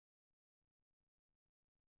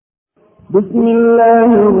بسم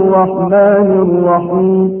الله الرحمن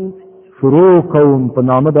الرحیم. شروع کوم په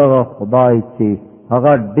نام د خدای چې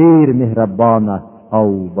هغه ډیر مهربان او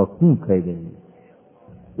بخښونکی دی.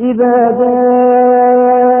 اذا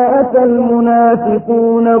جاءك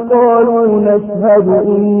المنافقون قالوا نشهد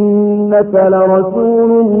انك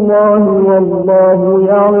لرسول الله والله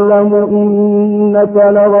يعلم انك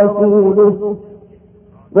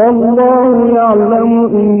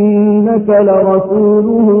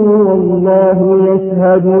لرسوله والله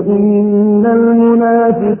يشهد ان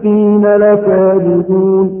المنافقين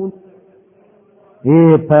لكاذبون. اے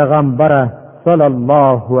پیغمبر صلی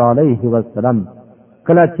الله علیه وسلم،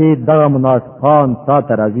 کله چې دغه منافقان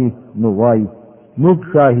تاسو راځي نو وای موږ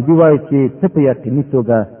شاهدی وای چې ته په یقیني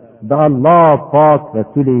توګه د الله پاک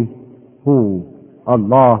رسول هو.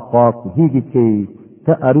 الله پاک هیږي چې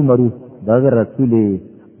ته ارمرو دغه رسول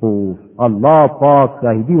هو. الله پاک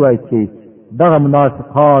شاهدی وای چې دغه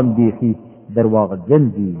منافقان بیخي درواغجن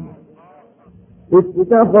دي.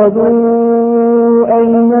 اتخذوا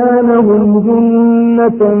أيمانهم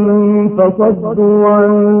جنة فصدوا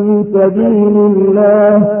عن سبيل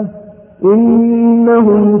الله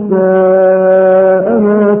إنهم ساء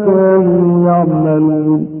ما كانوا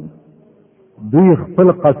يعملون. دوی خپل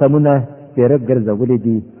قسمونه تیره ګرځولې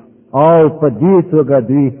دي او په دې توګه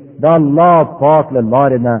دوی د الله پاک له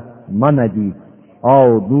لارې نه منع دي او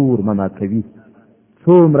نور منع کوي.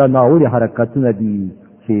 څومره ناوړه حرکتونه دي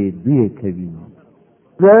چې دوی کوي.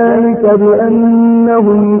 ذلك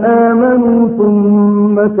بأنهم آمنوا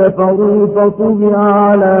ثم كفروا فطبع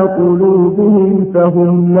على قلوبهم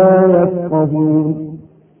فهم لا يفقهون.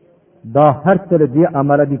 دا هر څه دې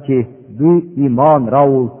عمل دي چې دوی ایمان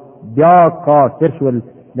راو بیا کافر شول.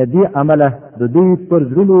 د دې عمله د دوی پر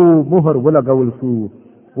زړونو مهر ولګول شو.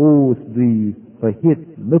 اوس دوی په هیڅ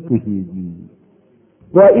نه پوهېږي.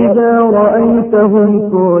 وإذا رأيتهم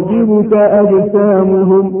تعجبك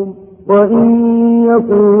أجسامهم وإن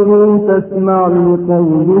يقولوا تسمع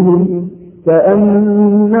لقولهم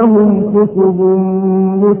كأنهم خشب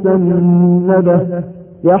مسندة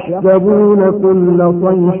يحسبون كل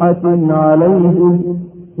صيحة عليهم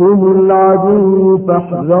هم العدو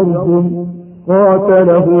فاحذرهم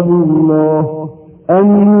قاتلهم الله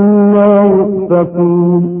أنا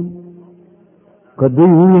يؤفكون.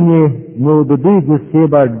 کدوینه نو د دې جسې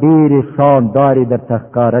به ډېرې شاندارې در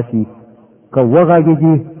تخکاره شي. که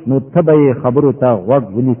وغږېږي نو ته به یې خبرو ته غوږ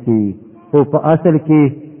ونیسي، خو په اصل کې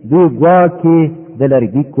دوی ګواکې د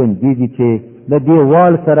لرګي کونجې دي چې له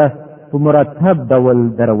دیوال سره په مرتب ډول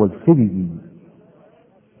درول شوي دي.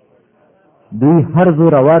 دوی هر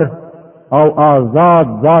زورور او آزاد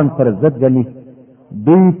ځان پر ضد ګڼي.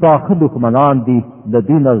 دوی پاخه دښمنان دي. د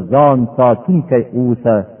دوی نه ځان ساتونکی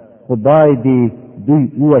اوسه. خدای دې دوی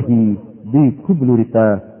ووهي، دوی کوږ لوري ته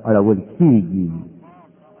اړول کېږي.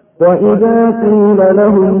 وإذا قيل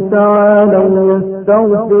لهم تعالوا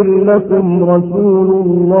يستغفر لكم رسول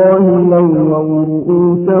الله لووا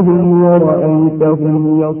رؤوسهم ورأيتهم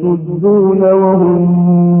يصدون وهم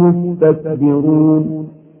مستكبرون.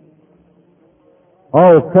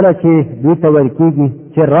 او کله چې دوی ته ویل کېږي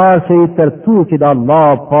چې راشئ تر څو چې د الله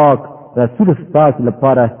پاک رسول ستاسو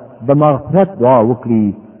لپاره د مغفرت دعا وکړي،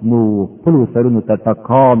 نو خپلو سرونو ته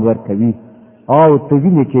ټکان ورکوي او ته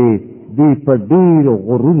وینې چې دوی په ډېر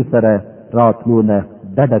غرور سره راتلونه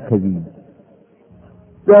ډډه کوي.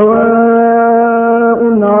 سواء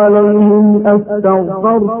عليهم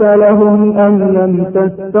استغفرت لهم أم لم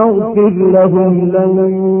تستغفر لهم لن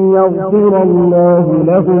يغفر الله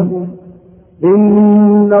لهم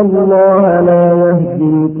إن الله لا يهدي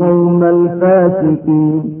القوم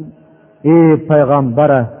الفاسقين. اے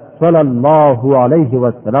پیغمبر صلی الله علیه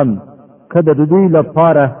وسلم، کله د دوی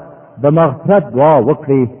لپاره د مغفرت دعا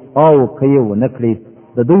وکړي او کوي ونکړي،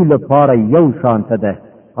 د دوی لپاره یو شانته ده.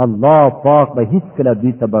 الله پاک به هیڅ کله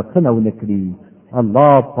دوی ته بخښنه ونکړي.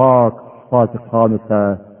 الله پاک فاسقانو ته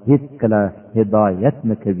هیڅ کله هدایت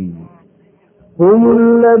نه کوي. هم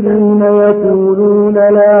الذين يقولون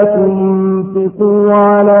لا تنفقوا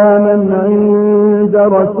على من عند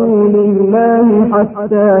رسول الله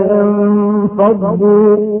حتى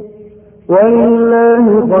ينفضوا ولله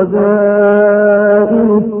خزائن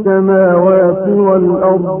السماوات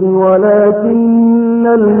والأرض ولكن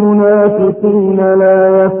المنافقين لا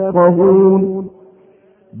يفقهون.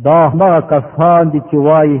 دا هغه کسان دي چې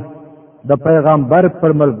وایي د پیغمبر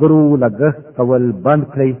پر ملګرو لګښت کول بند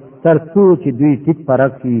کړئ تر څو چې دوی ټیټ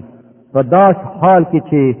فرق شي، په داس حال کې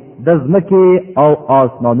چې د ځمکې او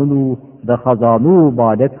آسمانونو د خزانو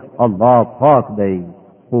مالک الله پاک دی،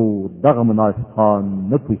 خو دغه منافقان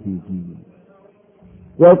نه پوهېږي.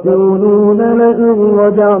 يقولون لئن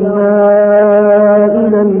رجعنا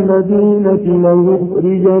إلى المدينة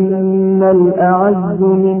ليخرجن الأعز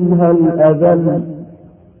منها الأذل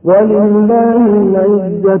ولله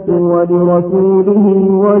العزة ولرسوله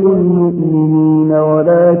وللمؤمنين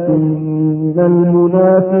ولكن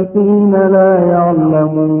المنافقين لا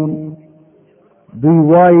يعلمون. دوی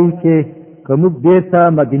وایي چې کومک بیرته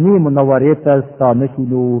مدینه منورې ته ستانه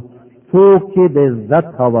شولو، څوک چې د عزت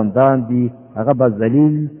خاوندان دي هغه به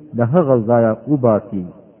ذلیل د هغه ځایه وباسي.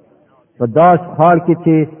 په داس حال کې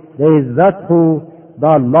چې د عزت خو د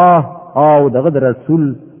الله او دغه رسول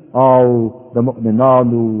او د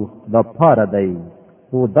مؤمنانو د پاره دی،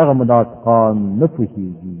 خو دغه منافقان نه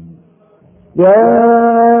پوهیږي. يا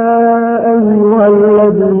أيها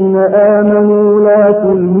الذين آمنوا لا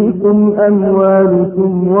تلهكم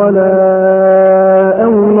أموالكم ولا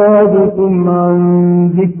أولادكم عن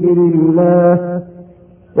ذكر الله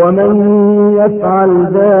ومن يفعل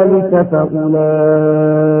ذلك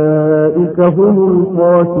فأولئك هم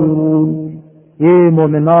الخاسرون. اے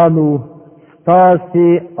مومنانو، تاسې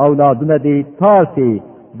اولادونه دي تاسې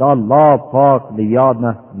د الله پاک د یاد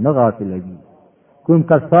نه غافلوي. کوم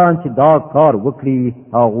کسان چې دا کار وکړي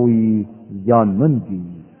هغوی زیانمن دي.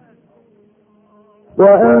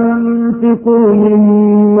 وأنفقوا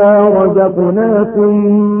مما رزقناكم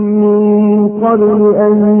من قبل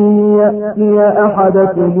أن يأتي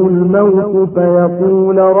أحدكم الموت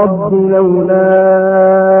فيقول رب لولا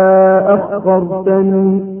أخرتني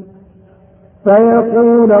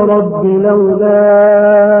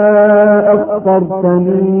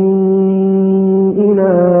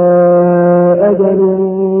إلى أجل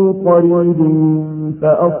قريب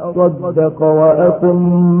فأصدق وأكن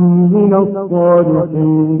من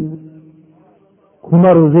الصالحين.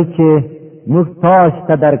 کومه روزي چې موږ تاسو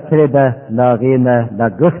ته درکړې ده لاغې نه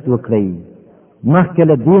لګښت وکړئ، مخکې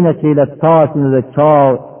له دې نه چې له تاسو نه د چا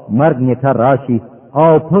مرګ نیټه راشي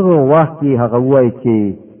او په هغه وخت کې هغه وایي چې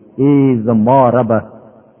ای زما ربه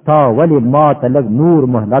تا ولې ما ته لږ نور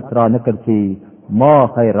مهلت را نه کړ چې ما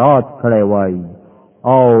خیرات کړی وای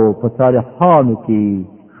او په صالحانو کې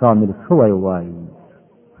شامل شوی وای.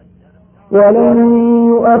 ولن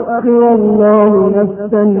يؤخر الله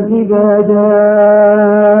نفسا إذا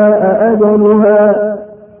جاء أجلها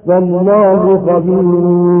والله خبير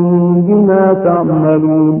بما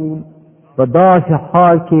تعملون. په داسې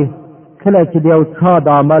حال کې کله چې د یو چا د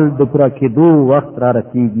عمل د پوره کېدو وخت را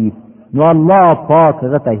رسیږي نو الله پاک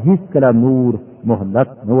هغه ته هیڅکله نور مهلت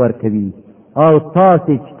نه ورکوي او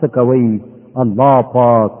تاسې چې څه کوئ الله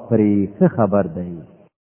پاک پرې ښه خبر دی.